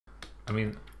I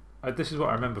mean, this is what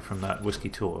I remember from that whiskey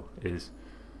tour: is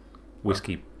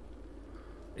whiskey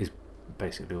is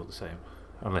basically all the same,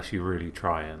 unless you really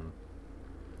try and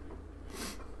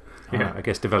I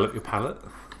guess develop your palate.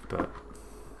 But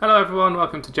hello everyone,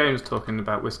 welcome to James talking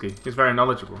about whiskey. He's very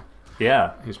knowledgeable.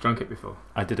 Yeah, he's drunk it before.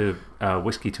 I did a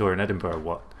whiskey tour in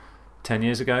Edinburgh 10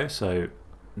 years ago, so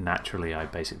naturally I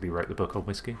basically wrote the book on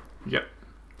whiskey. Yep.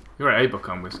 You wrote a book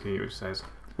on whiskey which says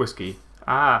whiskey.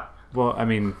 Well, I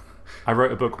mean, I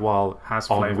wrote a book while has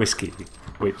on flavour. whiskey,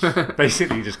 which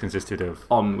basically just consisted of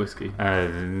on whiskey.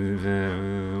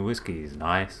 Whiskey is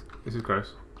nice. This is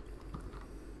gross.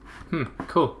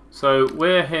 Cool. So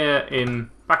we're here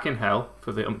back in hell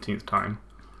for the umpteenth time.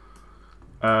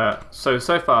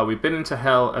 So far we've been into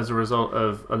hell as a result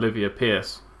of Olivia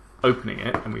Pierce opening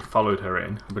it, and we followed her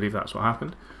in. I believe that's what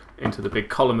happened, into the big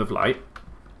column of light.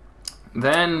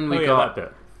 Then we that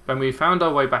bit. When we found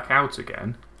our way back out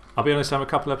again. I'll be honest, I'm a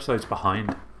couple episodes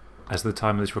behind as the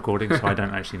time of this recording, so I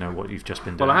don't actually know what you've just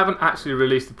been doing. Well, I haven't actually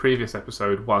released the previous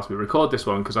episode whilst we record this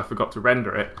one because I forgot to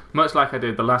render it, much like I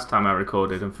did the last time I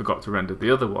recorded and forgot to render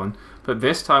the other one. But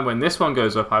this time, when this one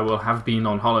goes up, I will have been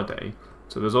on holiday.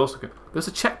 So there's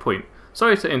a checkpoint.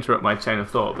 Sorry to interrupt my chain of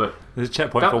thought, but there's a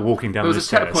checkpoint for walking down the stairs.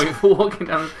 There was a checkpoint for walking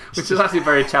down, which is actually a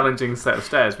very challenging set of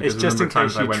stairs. It's just in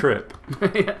case you trip.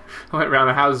 Yeah, I went around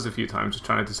the houses a few times just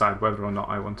trying to decide whether or not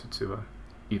I wanted to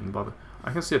even bother.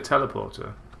 I can see a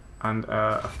teleporter and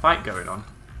a fight going on.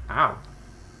 Ow.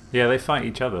 Yeah, they fight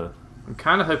each other. I'm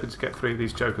kind of hoping to get 3 of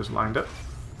these jokers lined up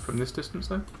from this distance,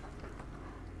 though.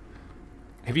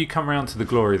 Have you come around to the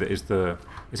glory that is the...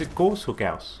 Is it Gauss or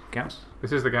Gauss? Gauss?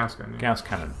 This is the Gauss gun. Yeah. Gauss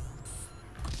cannon.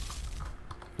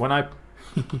 When I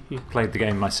played the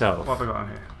game myself... What have I got on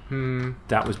here?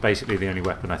 That was basically the only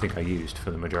weapon I think I used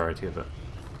for the majority of it.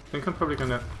 I think I'm probably going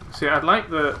to... See, I'd like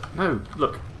the... No,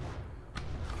 look.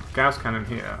 Gauss cannon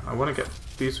here. I want to get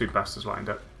these 3 bastards lined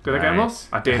up. Did I get them all?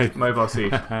 I did. Mobile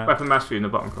siege. Weapon mastery in the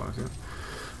bottom corner.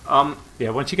 Yeah,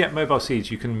 once you get mobile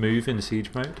siege, you can move in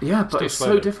siege mode. Yeah, but it's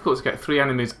so difficult to get 3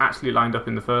 enemies actually lined up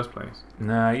in the first place.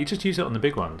 No, you just use it on the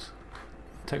big ones.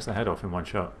 It takes the head off in one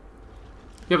shot.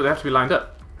 Yeah, but they have to be lined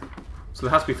up. So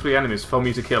there has to be 3 enemies for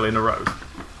me to kill in a row.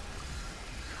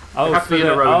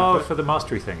 Oh, for the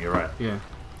mastery thing, you're right. Yeah.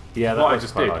 Yeah, what I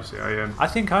just did, you see. I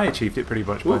think I achieved it pretty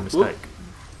much by mistake.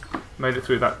 Made it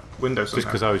through that window somehow. Just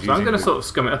because I was using I'm going to sort of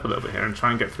scum it up a little bit here and try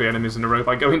and get 3 enemies in a row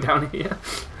by going down here.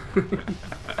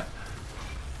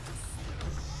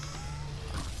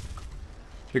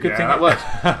 The good thing that works.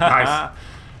 Nice.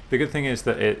 The good thing is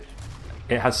that it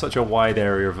has such a wide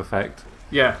area of effect.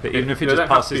 Yeah. That even if it just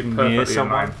passes near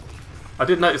someone. I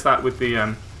did notice that with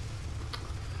the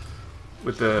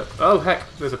oh heck,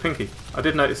 there's a pinky. I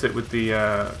did notice it with the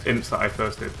imps that I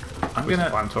first did. Which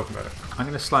is why I'm talking about it. I'm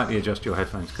going to slightly adjust your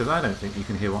headphones because I don't think you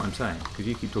can hear what I'm saying because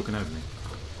you keep talking over me.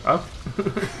 Oh.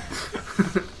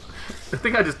 I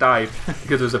think I just died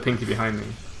because there was a pinky behind me.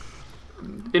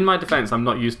 In my defense, I'm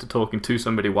not used to talking to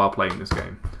somebody while playing this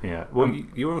game. Yeah. Well,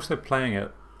 you're also playing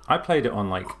it... I played it on,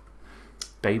 like,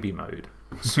 baby mode.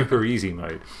 Super easy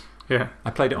mode. Yeah. I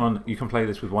played it on... You can play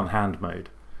this with one hand mode.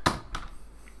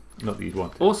 Not that you'd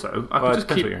want to. Also, I could just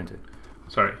depends what you're into.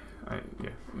 Sorry.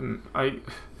 I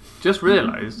just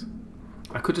realised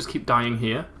I could just keep dying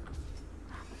here.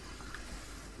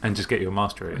 And just get your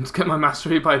mastery. And just get my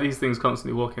mastery by these things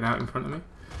constantly walking out in front of me.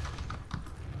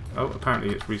 Oh,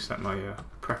 apparently it's reset my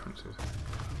preferences.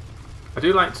 I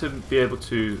do like to be able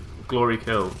to glory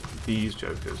kill these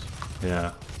jokers.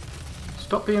 Yeah.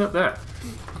 Stop being up there.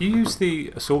 You use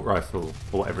the assault rifle,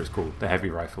 or whatever it's called, the heavy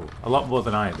rifle, a lot more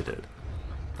than I ever did.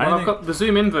 Well, I've got the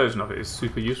zoom in version of it is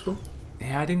super useful.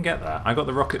 Yeah, I didn't get that. I got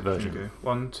the rocket version. Okay.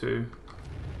 1, 2,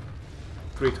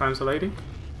 3 times a lady.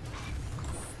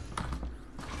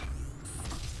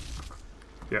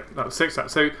 Yeah, that was 6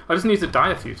 times. So I just need to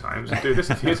die a few times and do this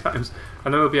a few times,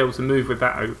 and then we'll be able to move with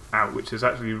that out, which is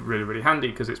actually really, really handy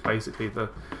because it's basically the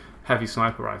heavy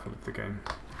sniper rifle of the game.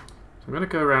 So I'm going to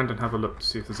go around and have a look to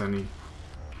see if there's any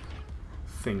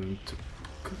thing to...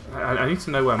 I need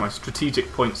to know where my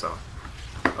strategic points are.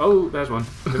 Oh, there's one.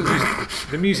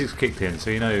 The music's kicked in, so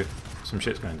you know some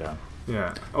shit's going down.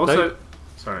 Yeah. Also,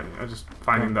 sorry, I'm just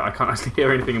finding that I can't actually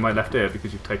hear anything in my left ear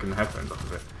because you've taken the headphones off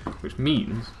of it, which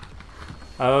means...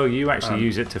 Oh, you actually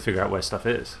use it to figure out where stuff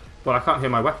is. Well, I can't hear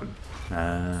my weapon.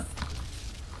 I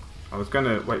was going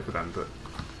to wait for them, but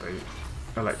they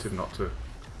elected not to.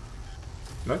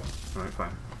 No? Alright,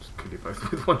 fine. I'll just kill you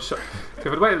both with one shot. If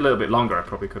I'd waited a little bit longer, I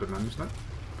probably could have managed that.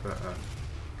 But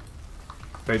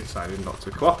they decided not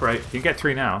to cooperate. You can get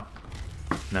 3 now.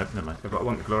 No, never mind. Yeah, but I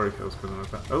want the glory kills because I'm like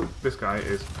that. Oh, this guy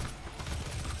is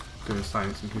doing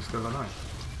science and he's still alive.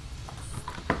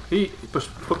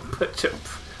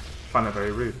 Find that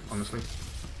very rude, honestly.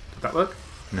 Did that work?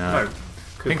 No. No.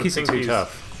 Pinkies are too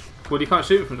tough. Well, you can't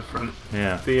shoot him from the front.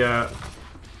 Yeah.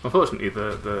 Unfortunately,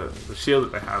 the shield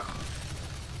that they have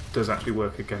does actually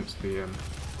work against the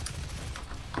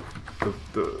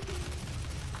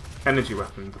energy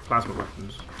weapon, the plasma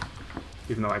weapons.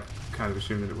 Even though I kind of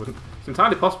assumed that it wouldn't. It's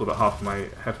entirely possible that half of my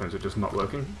headphones are just not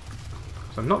working.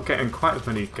 So I'm not getting quite as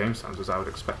many game sounds as I would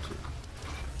expect to.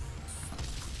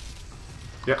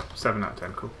 Yep, 7 out of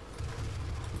 10, cool.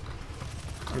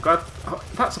 I'm glad. Oh,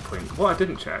 that's a point. What I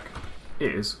didn't check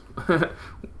is,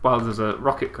 while there's a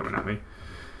rocket coming at me,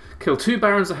 kill 2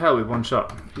 Barons of Hell with 1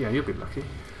 shot. Yeah, you'll be lucky.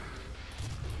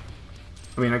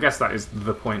 I mean, I guess that is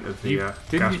the point of the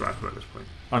gas rifle at this point.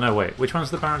 Oh no, wait. Which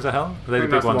one's the Barons of Hell? Are they the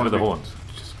big ones with the horns?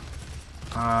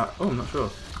 Oh, I'm not sure.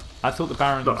 I thought the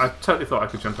Barons... Look, I totally thought I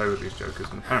could jump over these jokers,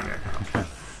 and apparently I can't.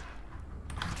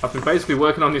 I've been basically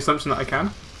working on the assumption that I can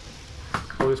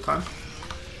all this time.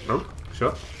 Oh,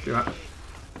 sure, do that.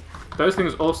 Those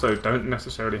things also don't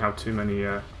necessarily have too many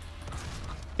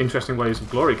interesting ways of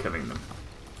glory killing them.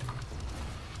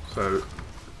 So,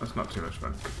 that's not too much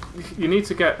fun. You need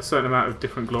to get a certain amount of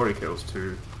different glory kills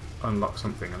to unlock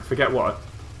something, and I forget what.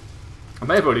 I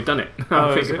may have already done it.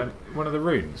 Oh, is it one of the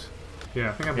runes? Yeah,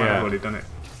 I think I might have already done it.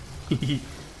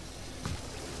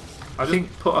 I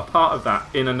just put a part of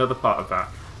that in another part of that,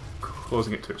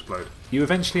 causing it to explode. You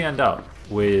eventually end up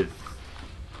with...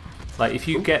 Like, if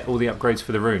you get all the upgrades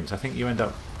for the runes, I think you end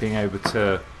up being able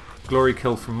to glory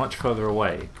kill from much further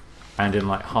away and in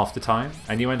like half the time,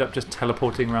 and you end up just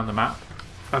teleporting around the map.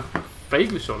 I'm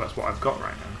vaguely sure that's what I've got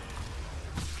right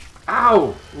now.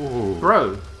 Ow! Ooh.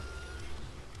 Bro!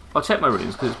 I'll check my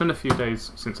runes because it's been a few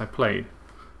days since I played.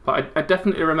 But I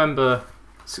definitely remember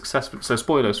successful. So,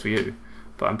 spoilers for you,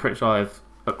 but I'm pretty sure I've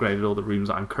upgraded all the runes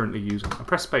that I'm currently using. I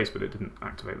pressed space, but it didn't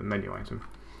activate the menu item.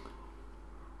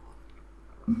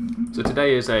 So,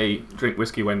 today is a drink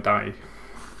whiskey when die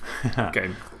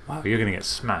game. Wow, you're going to get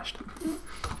smashed.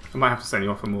 I might have to send you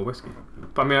off for more whiskey.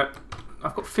 But I mean,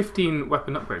 I've got 15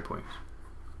 weapon upgrade points.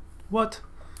 What?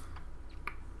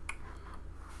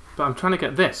 But I'm trying to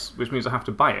get this, which means I have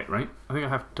to buy it, right? I think I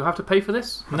have. Do I have to pay for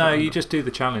this? No, you just do the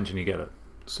challenge and you get it.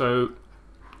 So,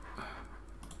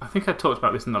 I think I talked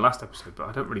about this in the last episode, but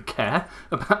I don't really care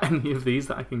about any of these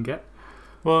that I can get.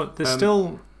 Well, there's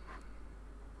still...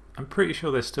 I'm pretty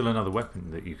sure there's still another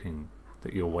weapon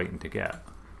that you're waiting to get.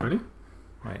 Really?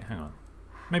 Wait, hang on.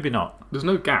 Maybe not. There's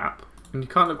no gap, and you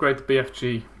can't upgrade the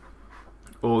BFG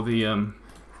or the Yeah,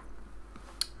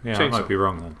 chainsaw. I might be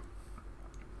wrong then.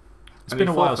 It's been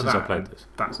a while since I played this.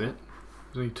 That's it.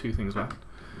 There's only 2 things left.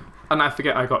 And I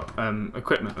forget I got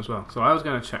equipment as well. So I was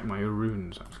going to check my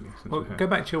runes actually. Well, go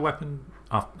back to your weapon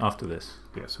after this.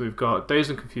 Yeah, so we've got Dazed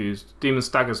and Confused. Demon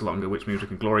staggers longer, which means we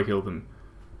can glory heal them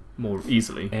more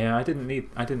easily. Yeah, I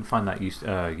didn't find that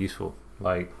useful.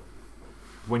 Like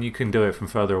when you can do it from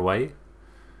further away.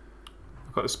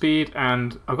 I've got the speed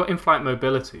and I've got in-flight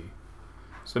mobility.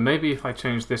 So maybe if I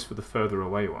change this for the further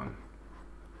away one.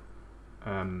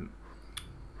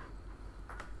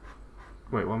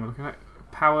 Wait, what am I looking at?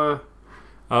 Power.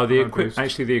 Oh,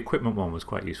 actually, the equipment one was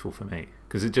quite useful for me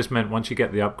because it just meant once you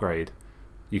get the upgrade,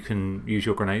 you can use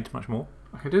your grenades much more.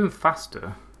 I can do them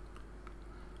faster.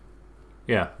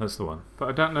 Yeah, that's the one. But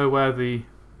I don't know where the.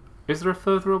 Is there a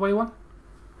further away one?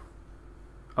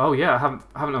 Oh yeah, I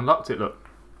haven't unlocked it. Look.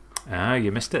 Ah,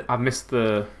 you missed it. I missed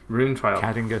the rune trial.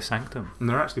 Cadingo Sanctum. And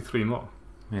there are actually 3 more.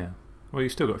 Yeah. Well,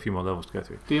 you've still got a few more levels to go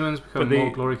through. Demons become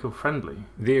more glory kill friendly.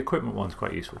 The equipment one's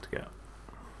quite useful to get.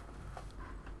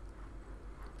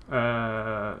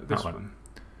 This one.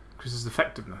 Because it's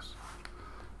effectiveness.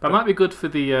 That might be good for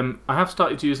the... I have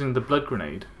started using the blood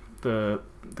grenade. The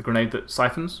grenade that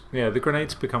siphons. Yeah, the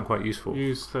grenades become quite useful.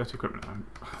 Use 30 equipment.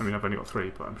 I mean, I've only got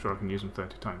 3, but I'm sure I can use them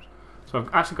 30 times. So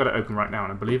I've actually got it open right now,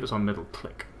 and I believe it's on middle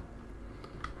click.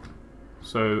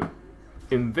 So,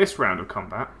 in this round of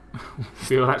combat,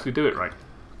 we'll actually do it right.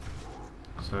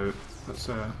 So, let's...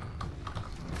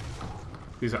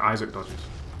 these are Isaac dodges.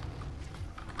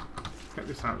 Get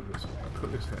this out of this.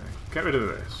 Put this here. Get rid of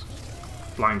this.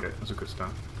 Blind it. That's a good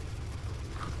start.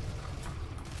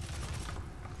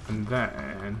 And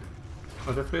then...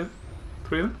 Are there 3 of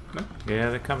them? No? Yeah,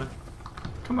 they're coming.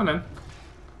 Come on in.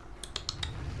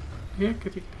 Here,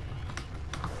 kitty.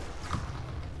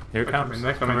 Here it comes.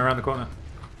 They're coming. Coming around the corner.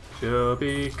 She'll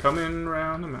be coming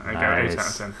round the mountain. I get 8 out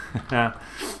of 10.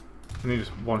 And you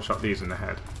just one-shot these in the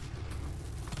head.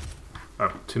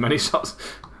 Oh, too many shots.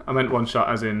 I meant one shot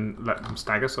as in let them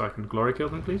stagger so I can glory kill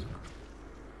them, please.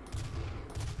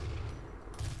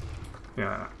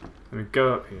 Yeah, let me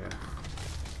go up here.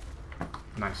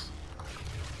 Nice.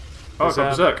 Oh, I've got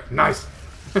Berserk. Nice.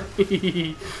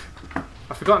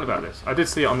 I've forgotten about this. I did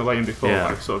see it on the way in before, Yeah.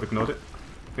 but I sort of ignored it,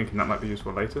 thinking that might be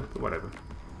useful later, but whatever.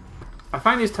 I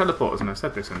find these teleporters, and I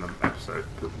said this in the episode,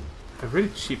 but they're really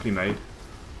cheaply made.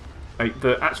 Like,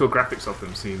 the actual graphics of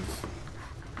them seem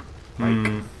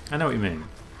like... I know what you mean.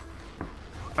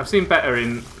 I've seen better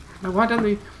in... No, why don't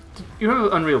they... You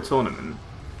remember Unreal Tournament?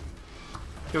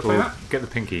 You ever play that? Get the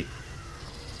pinky.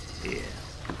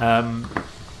 Yeah.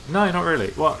 No, not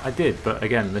really. Well, I did, but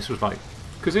again, this was like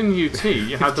Because in UT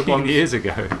you had the 15 ones... years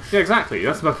ago. Yeah, exactly.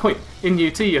 That's my point. In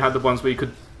UT you had the ones where you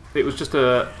could... It was just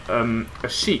a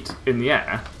sheet in the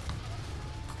air,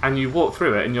 and you walk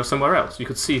through it and you're somewhere else. You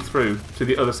could see through to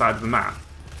the other side of the map,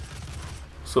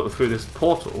 sort of through this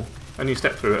portal, and you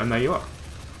step through it and there you are.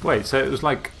 Wait, so it was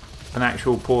like an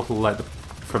actual portal, like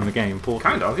from the game portal?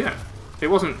 Kind of, yeah. It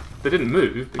wasn't... They didn't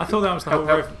move. I thought that was the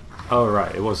whole... Oh,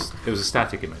 right. It was a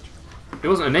static image. It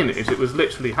wasn't an image. It was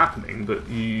literally happening, but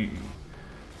you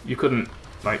couldn't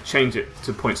like change it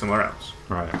to point somewhere else.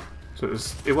 Right. So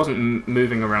it wasn't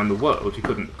moving around the world. You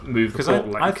couldn't move the Because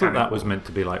portal. I thought that was meant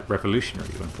to be like revolutionary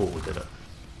when Portal did it.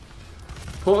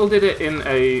 Portal did it in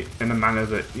a manner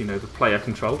that the player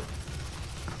controlled.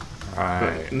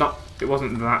 Right. But not. It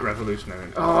wasn't that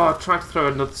revolutionary. Oh, I tried to throw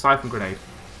another siphon grenade.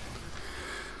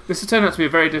 This has turned out to be a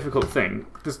very difficult thing.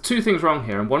 There's two things wrong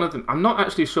here, and one of them I'm not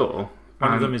actually sure.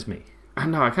 One of them is me. I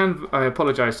know. I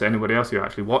apologise to anybody else who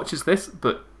actually watches this,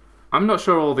 but I'm not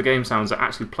sure all the game sounds are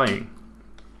actually playing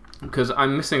because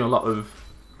I'm missing a lot of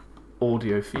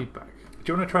audio feedback.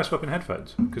 Do you want to try swapping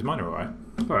headphones? Because mine are alright.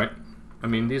 Alright. I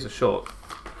mean, these are short.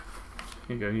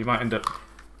 Here you go. You might end up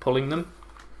pulling them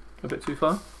a bit too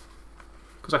far.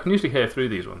 Because I can usually hear through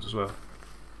these ones as well.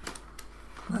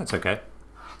 That's okay.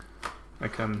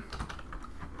 Like, I'm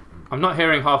not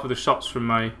hearing half of the shots from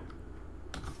my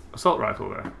assault rifle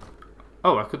there.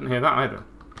 Oh, I couldn't hear that either.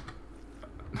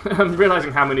 I'm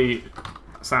realising how many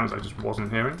sounds I just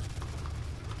wasn't hearing.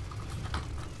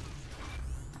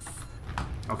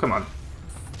 Oh, come on.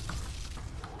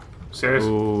 Serious?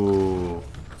 Ooh.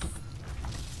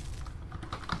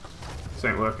 This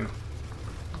ain't working.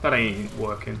 That ain't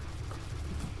working.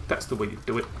 That's the way you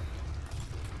do it.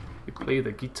 You play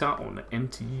the guitar on the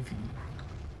MTV.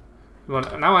 Well,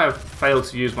 now I have failed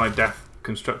to use my death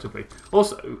constructively.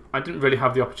 Also, I didn't really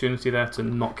have the opportunity there to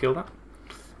not kill that.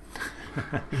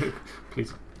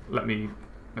 Please, let me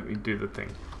do the thing.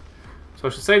 So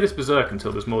I should save this berserk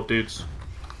until there's more dudes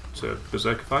to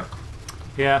berserkify.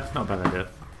 Yeah, not a bad idea.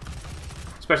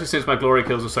 Especially since my glory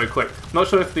kills are so quick. Not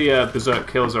sure if the berserk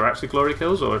kills are actually glory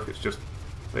kills or if it's just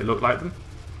they look like them.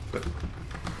 But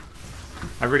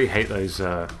I really hate those.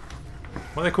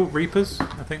 What are they called? Reapers,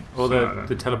 I think, or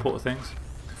the teleporter things.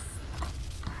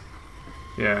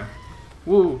 Yeah.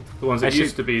 Woo! The ones that Actually,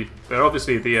 used to be. They're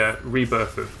obviously the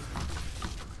rebirth of.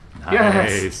 Nice.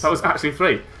 Yes! That was actually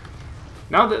 3.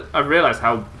 Now that I've realised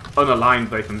how unaligned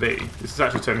they can be, this is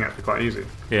actually turning out to be quite easy.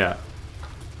 Yeah.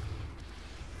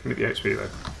 Give me the HP though.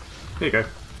 Here you go.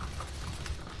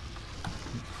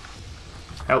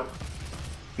 Help.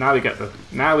 Now we get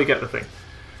the thing.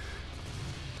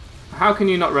 How can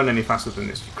you not run any faster than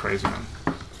this, you crazy man?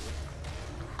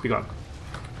 Be gone.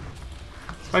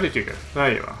 Where did you go?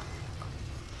 There you are.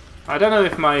 I don't know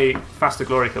if my faster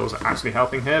glory kills are actually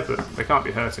helping here, but they can't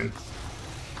be hurting.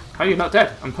 How are you not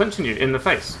dead? I'm punching you in the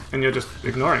face, and you're just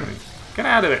ignoring me. Get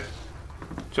out of it!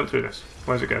 Jump through this.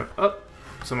 Where does it go? Oh,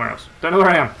 somewhere else. Don't know where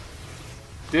I am.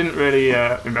 Didn't really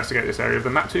investigate this area of the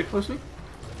map too closely.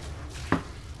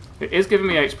 It is giving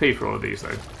me HP for all of these,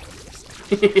 though.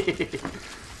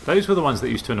 Those were the ones that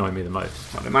used to annoy me the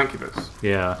most. Like the Mancubus.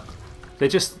 Yeah. They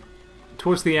just,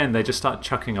 towards the end, they just start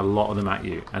chucking a lot of them at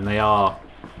you, and they are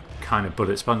kind of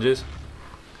bullet sponges.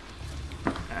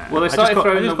 Well, they started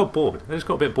throwing I just got bored. I just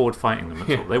got a bit bored fighting them.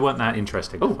 That's all. They weren't that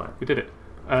interesting to fight. We did it.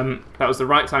 That was the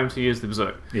right time to use the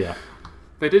Berserk. Yeah.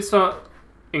 They did start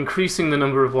increasing the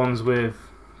number of ones with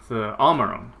the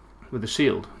armour on, with the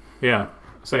shield. Yeah.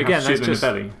 So again, that's just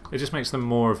it just makes them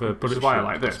more of a bullet why I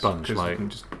like this, sponge. because Like, you can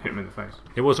just hit them in the face.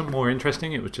 it wasn't more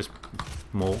interesting. It was just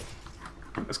more.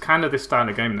 It's kind of this style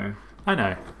of game now. I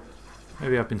know.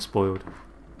 Maybe I've been spoiled.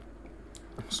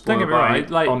 Spoiled get me by wrong,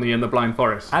 like- On the In the Blind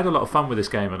Forest. I had a lot of fun with this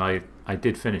game, and I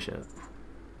did finish it.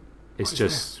 It's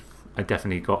just I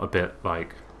definitely got a bit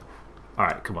like, all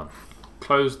right, come on.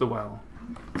 Close the well.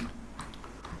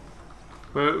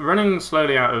 We're running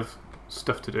slowly out of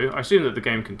stuff to do. I assume that the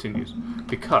game continues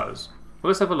because. Well,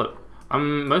 let's have a look.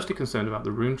 I'm mostly concerned about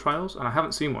the rune trials, and I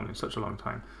haven't seen one in such a long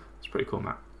time. It's a pretty cool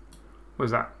map.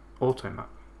 Where's that? Auto map.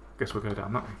 Guess we'll go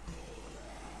down that way.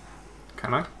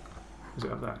 Can I? Is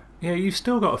it up there? Yeah, you've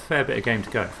still got a fair bit of game to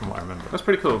go, from what I remember. That's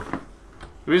pretty cool.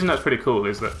 The reason that's pretty cool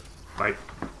is that, like,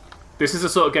 this is the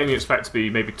sort of game you expect to be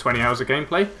maybe 20 hours of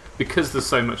gameplay because there's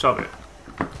so much of it.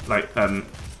 Like,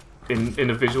 in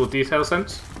a visual detail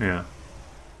sense. Yeah.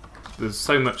 There's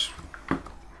so much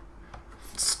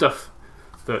stuff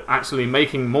that actually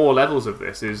making more levels of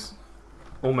this is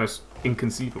almost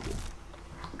inconceivable.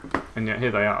 And yet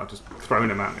here they are, just throwing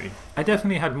them at me. I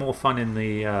definitely had more fun in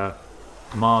the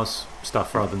Mars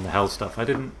stuff rather than the Hell stuff. I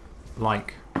didn't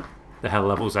like the Hell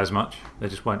levels as much. They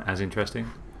just weren't as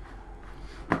interesting.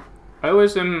 I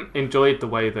always enjoyed the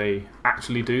way they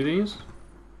actually do these.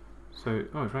 So,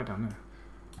 oh, it's right down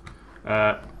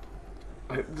there.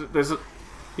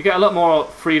 You get a lot more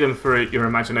freedom for your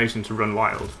imagination to run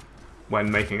wild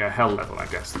when making a Hell level, I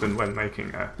guess, than when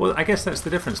making a... Well, I guess that's the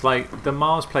difference. Like, the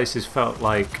Mars places felt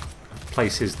like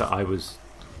places that I was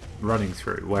running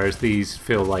through, whereas these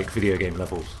feel like video game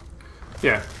levels.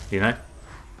 Yeah. You know?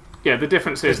 Yeah, the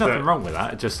difference is There's nothing wrong with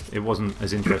that, it wasn't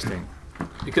as interesting.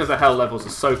 Because the Hell levels are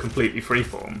so completely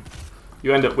freeform,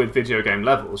 you end up with video game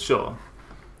levels, sure,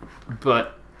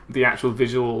 but the actual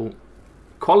visual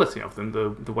quality of them,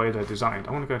 the way they're designed...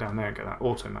 I want to go down there and get that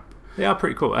auto map. They are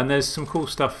pretty cool, and there's some cool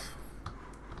stuff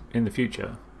in the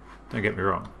future, don't get me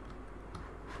wrong.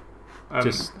 I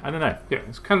don't know. Yeah,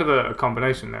 it's kind of a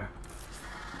combination there.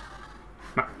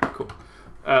 Cool.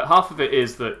 Half of it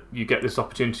is that you get this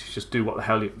opportunity to just do what the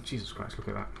hell you... Jesus Christ, look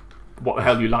at that. What the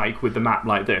hell you like with the map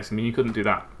like this. I mean, you couldn't do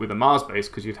that with a Mars base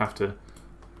because you'd have to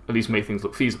at least make things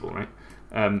look feasible, right?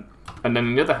 And then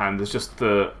on the other hand, there's just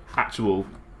the actual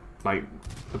like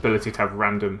ability to have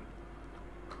random...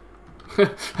 I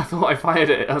thought I fired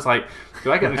it. I was like,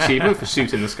 do I get an achievement for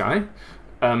shooting the sky?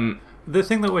 The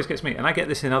thing that always gets me, and I get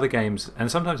this in other games,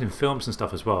 and sometimes in films and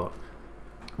stuff as well,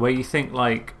 where you think,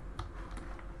 like,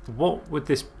 what would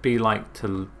this be like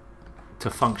to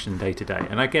function day to day?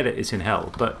 And I get it, it's in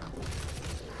Hell, but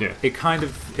yeah,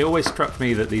 it always struck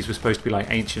me that these were supposed to be like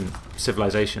ancient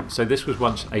civilizations. So this was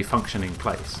once a functioning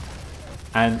place.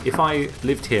 And if I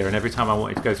lived here and every time I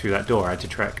wanted to go through that door, I had to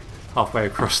trek halfway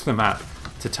across the map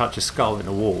to touch a skull in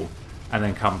a wall and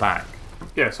then come back.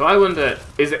 Yeah, so I wonder,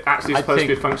 is it actually supposed to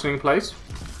be a functioning place?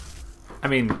 I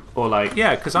mean, or like...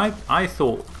 Yeah, because I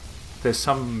thought there's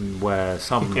some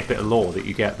bit of lore that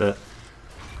you get that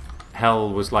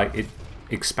Hell was like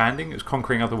expanding, it was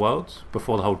conquering other worlds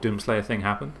before the whole Doomslayer thing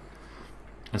happened.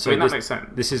 And so I mean, that makes sense.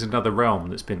 This is another realm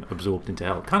that's been absorbed into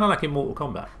Hell, kind of like in Mortal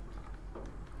Kombat.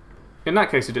 In that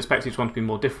case, you'd expect each one to be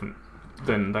more different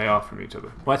than they are from each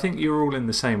other. Well, I think you're all in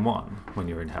the same one when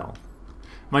you're in Hell.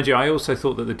 Mind you, I also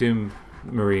thought that the Doom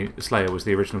Slayer was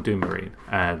the original Doom Marine,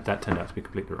 and that turned out to be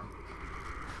completely wrong.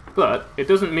 But it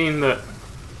doesn't mean that...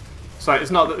 So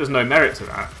it's not that there's no merit to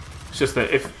that. It's just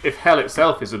that if Hell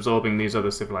itself is absorbing these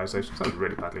other civilizations, that's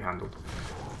really badly handled,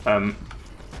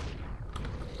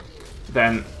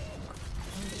 then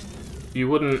you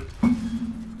wouldn't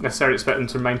necessarily expect them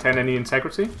to maintain any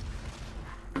integrity.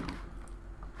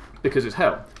 Because it's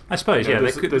Hell. I suppose, yeah.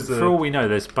 For all we know,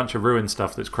 there's a bunch of ruined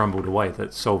stuff that's crumbled away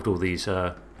that solved all these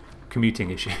commuting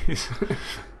issues.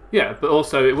 Yeah, but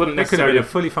also it wouldn't necessarily... It could have been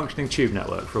a fully functioning tube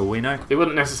network, for all we know. It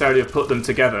wouldn't necessarily have put them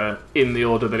together in the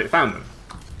order that it found them.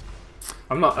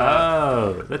 I'm not...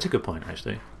 oh, that's a good point,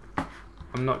 actually.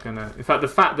 I'm not going to... In fact, the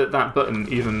fact that that button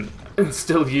even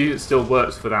still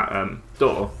works for that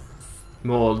door,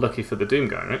 more lucky for the Doom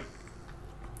guy, right?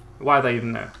 Why are they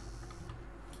even there?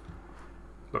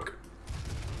 Look.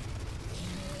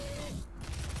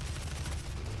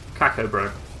 Caco, bro.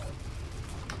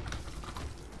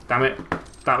 Damn it.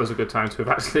 That was a good time to have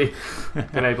actually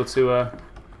been able to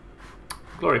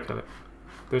glory kill it.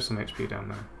 There's some HP down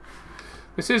there.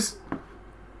 This is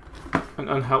an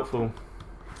unhelpful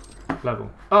level.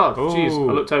 Oh, jeez.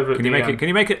 I looked over at Can you make it? Can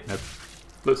you make it? Nope.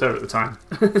 Looked over at the time.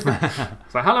 It's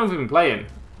like, how long have we been playing?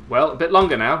 Well, a bit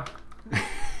longer now.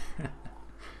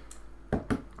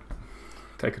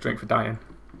 Take a drink for dying.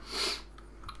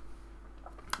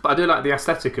 But I do like the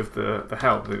aesthetic of the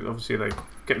Hell. Obviously, they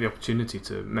get the opportunity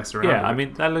to mess around. Yeah, I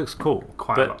mean, that looks cool.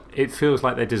 Quite a lot. It feels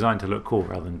like they're designed to look cool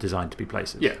rather than designed to be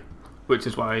places. Yeah, which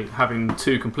is why having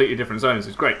two completely different zones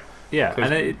is great. Yeah,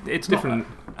 and it's different.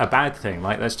 Not a bad thing.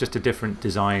 Like, that's just a different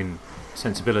design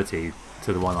sensibility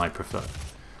to the one I prefer.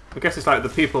 I guess it's like the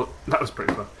people... That was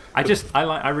pretty fun. I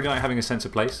really like having a sense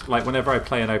of place. Like, whenever I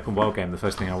play an open world game, the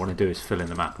first thing I want to do is fill in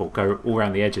the map or go all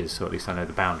around the edges so at least I know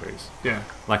the boundaries. Yeah.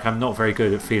 Like, I'm not very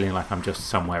good at feeling like I'm just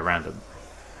somewhere random.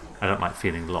 I don't like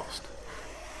feeling lost.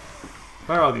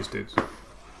 Where are these dudes?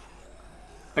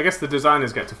 I guess the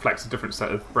designers get to flex a different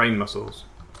set of brain muscles.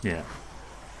 Yeah.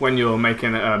 When you're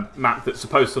making a map that's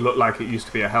supposed to look like it used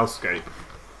to be a hellscape,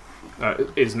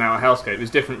 is now a hellscape.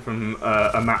 It's different from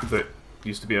a map that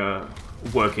used to be a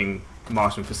working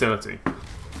Martian facility.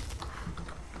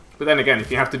 But then again, if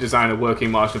you have to design a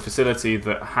working Martian facility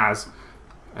that has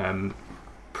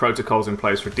protocols in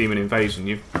place for demon invasion,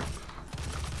 you've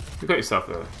got yourself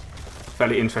a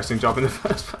fairly interesting job in the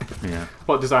first place. Yeah.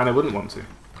 What designer wouldn't want to?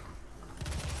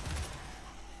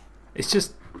 It's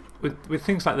just with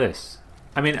things like this.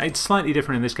 I mean, it's slightly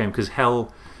different in this game because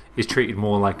hell is treated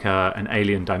more like an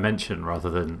alien dimension rather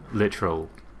than literal,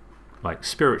 like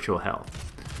spiritual hell.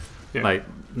 Yeah. Like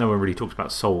no one really talks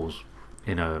about souls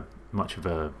in a much of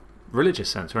a religious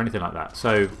sense or anything like that.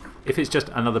 So if it's just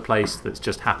another place that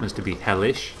just happens to be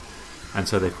hellish, and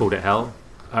so they've called it hell,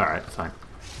 all right, fine.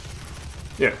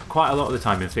 Yeah. Quite a lot of the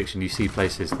time in fiction, you see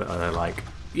places that are like,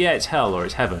 yeah, it's hell or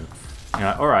it's heaven. You're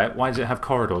like, all right, why does it have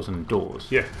corridors and doors?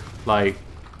 Yeah. Like,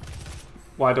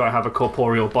 why do I have a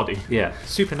corporeal body? yeah,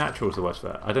 Supernatural is the worst for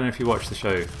that. I don't know if you watched the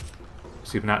show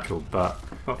Supernatural, but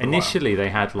Not for a initially they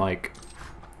had like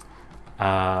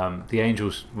the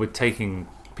angels were taking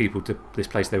people to this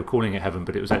place. They were calling it heaven,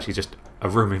 but it was actually just a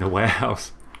room in a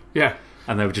warehouse, Yeah.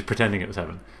 and they were just pretending it was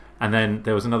heaven. And then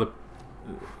there was another,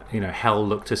 hell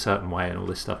looked a certain way and all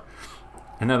this stuff.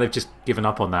 And now they've just given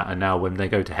up on that. And now when they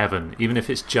go to heaven, even if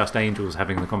it's just angels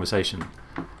having the conversation,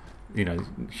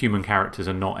 human characters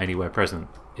are not anywhere present.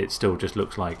 It still just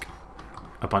looks like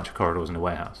a bunch of corridors in a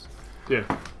warehouse. Yeah.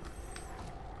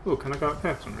 Oh, can I go up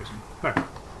there for some reason? No.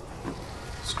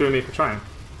 Screw me for trying.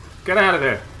 Get out of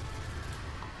here.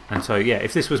 And so, yeah,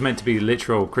 if this was meant to be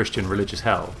literal Christian religious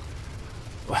hell,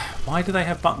 why do they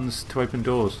have buttons to open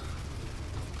doors?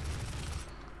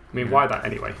 I mean, why that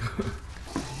anyway?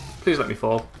 Please let me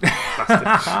fall.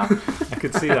 I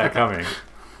could see that coming.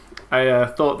 I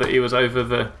thought that he was over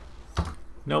the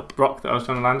Nope. rock that I was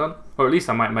trying to land on. Or at least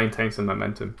I might maintain some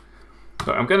momentum.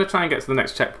 But I'm going to try and get to the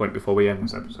next checkpoint before we end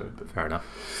this episode. But Fair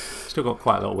enough. Still got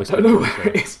quite a lot of I whiskey. don't know where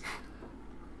it is.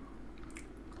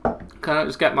 Can I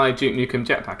just get my Duke Nukem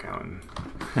jetpack out? And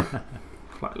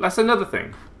that's another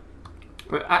thing.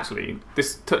 But actually,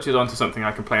 this touches on to something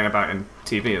I complain about in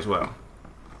TV as well.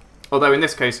 Although in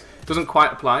this case, it doesn't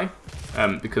quite apply,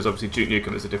 because obviously Duke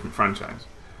Nukem is a different franchise.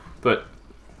 But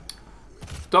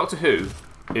Doctor Who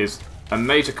is a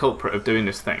major culprit of doing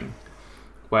this thing,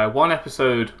 where one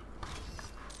episode,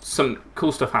 some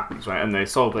cool stuff happens, right, and they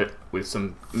solve it with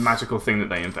some magical thing that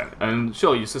they invent. And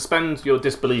sure, you suspend your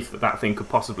disbelief that that thing could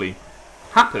possibly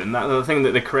happen, that the thing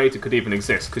that they created could even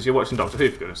exist, because you're watching Doctor Who,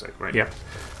 for goodness sake, right? Yeah.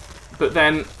 But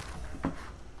then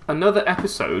another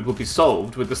episode will be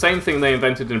solved with the same thing they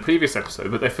invented in a previous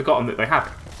episode, but they've forgotten that they have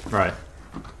it. Right.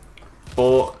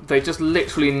 Or they just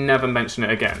literally never mention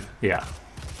it again. Yeah.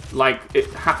 Like it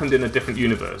happened in a different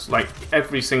universe. Like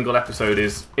every single episode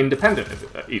is independent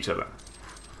of each other.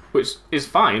 Which is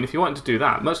fine if you want to do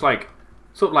that. Much like,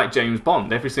 sort of like James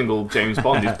Bond. Every single James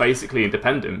Bond is basically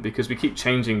independent because we keep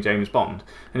changing James Bond.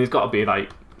 And he's got to be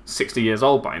like 60 years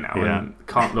old by now and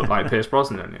can't look like Pierce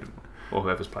Brosnan anymore, or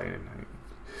whoever's playing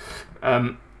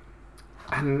him.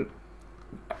 And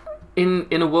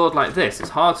in a world like this,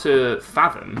 it's hard to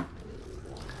fathom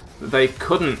that they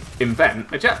couldn't invent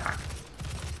a jetpack.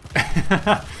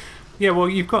 Yeah, well,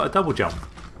 you've got a double jump,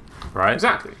 right?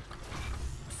 Exactly.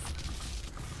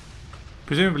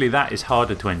 Presumably that is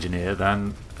harder to engineer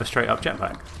than a straight up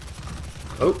jetpack.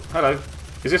 Oh, hello.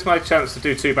 Is this my chance to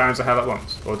do 2 bounds of hell at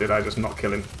once? Or did I just not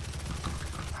kill him?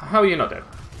 How are you not dead?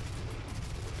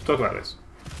 Let's talk about this.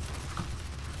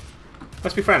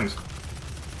 Let's be friends.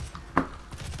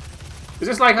 Is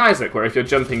this like Isaac, where if you're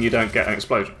jumping you don't get an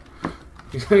explosion?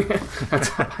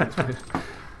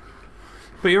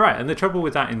 But you're right, and the trouble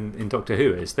with that in Doctor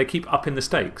Who is they keep upping the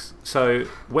stakes. So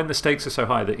when the stakes are so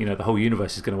high that the whole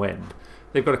universe is going to end,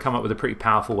 they've got to come up with a pretty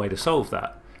powerful way to solve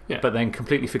that. Yeah. But then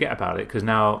completely forget about it, because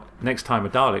now next time a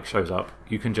Dalek shows up,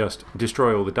 you can just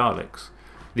destroy all the Daleks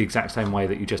the exact same way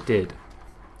that you just did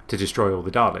to destroy all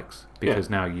the Daleks, because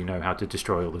now you know how to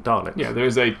destroy all the Daleks. Yeah, there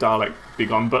is a Dalek be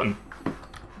gone button.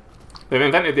 They've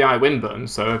invented the I win button,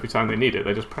 so every time they need it,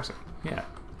 they just press it. Yeah.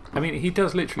 I mean, he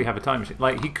does literally have a time machine.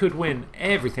 Like, he could win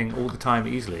everything all the time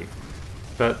easily,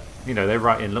 but, they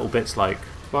write in little bits like,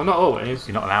 Well, not always.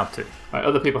 you're not allowed to. Like,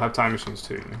 other people have time machines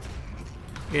too.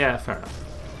 Yeah, fair enough.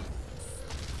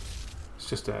 Let's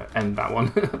just end that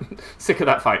one. Sick of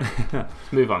that fight. Let's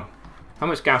move on. How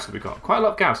much gas have we got? Quite a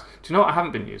lot of gas. Do you know what I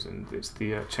haven't been using? It's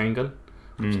the chain gun.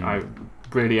 Which I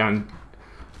really am.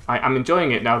 I'm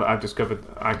enjoying it now that I've discovered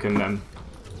I can.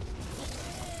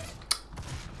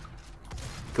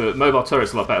 The mobile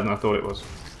turret's a lot better than I thought it was.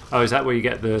 Oh, is that where you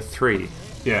get the 3?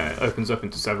 Yeah, it opens up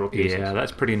into several pieces. Yeah,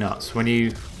 that's pretty nuts when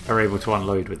you are able to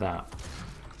unload with that.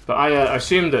 But I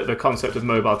assumed that the concept of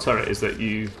mobile turret is that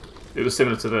it was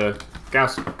similar to the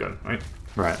Gauss gun, right?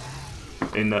 Right.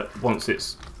 in that once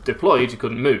it's deployed, you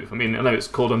couldn't move. I mean, I know it's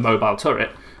called a mobile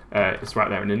turret. It's right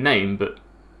there in the name, but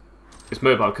it's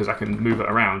mobile because I can move it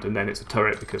around, and then it's a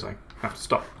turret because I have to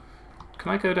stop.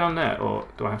 Can I go down there, or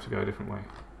do I have to go a different way?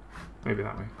 Maybe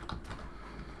that way.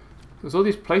 There's all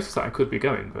these places that I could be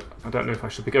going, but I don't know if I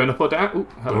should be going up or down. Ooh,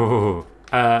 hello.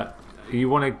 You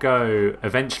want to go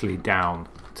eventually down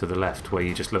to the left where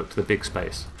you just look to the big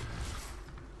space.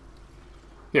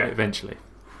 Yeah. Eventually.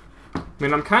 I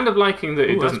mean, I'm kind of liking that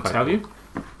it doesn't tell cool. you.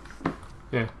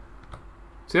 Yeah.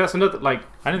 See, that's another, like...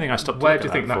 I don't think I stopped Where do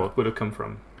you think that would have come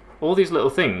from? All these little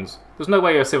things. There's no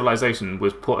way a civilization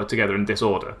was put together in this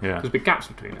order. Yeah. There's big gaps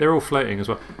between it. They're all floating as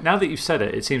well. Now that you've said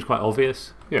it, it seems quite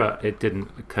obvious, but it didn't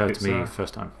occur to me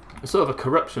first time. It's sort of a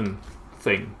corruption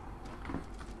thing,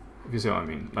 if you see what I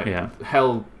mean. Like, yeah.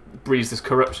 Hell breeds this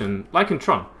corruption, like in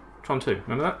Tron. Tron 2,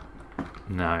 remember that?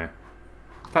 No.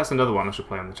 That's another one I should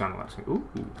play on the channel, actually. Ooh.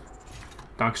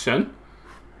 Dankeschön.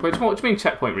 Wait, what do you mean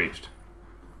checkpoint reached?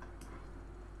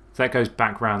 That goes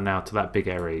back round now to that big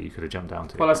area you could have jumped down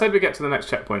to. Well, I said we get to the next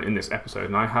checkpoint in this episode,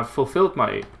 and I have fulfilled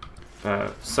my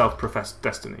self-professed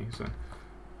destiny. So, I'm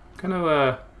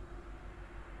gonna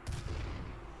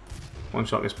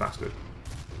one-shot this bastard.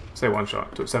 Say one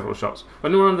shot. Took several shots,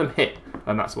 but none of them hit,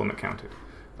 and that's the one that counted.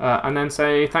 And then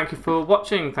say thank you for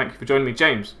watching. Thank you for joining me,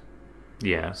 James.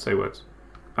 Yeah. Say words.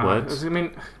 Words. I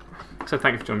mean, so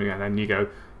thank you for joining me, and then you go,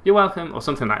 you're welcome, or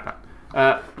something like that.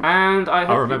 And I hope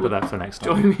I'll remember that for next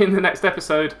time. Join me in the next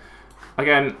episode.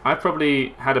 Again, I probably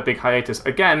had a big hiatus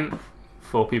again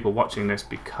for people watching this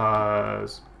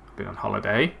because I've been on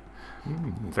holiday.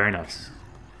 Very nice.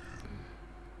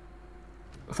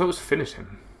 I thought it was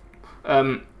finishing.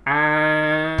 And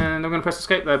I'm going to press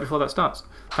escape there before that starts.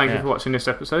 Thank you for watching this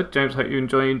episode. James, I hope you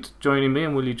enjoyed joining me,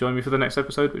 and will you join me for the next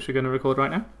episode, which we're going to record right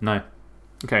now? No.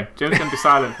 Okay, James is going to be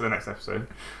silent for the next episode.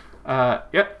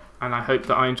 Yep. And I hope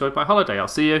that I enjoyed my holiday. I'll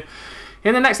see you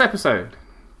in the next episode.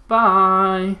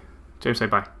 Bye. James, say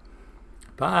bye.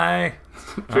 Bye.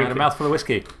 I had a mouthful of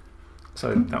whiskey.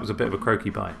 So that was a bit of a croaky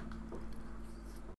bye.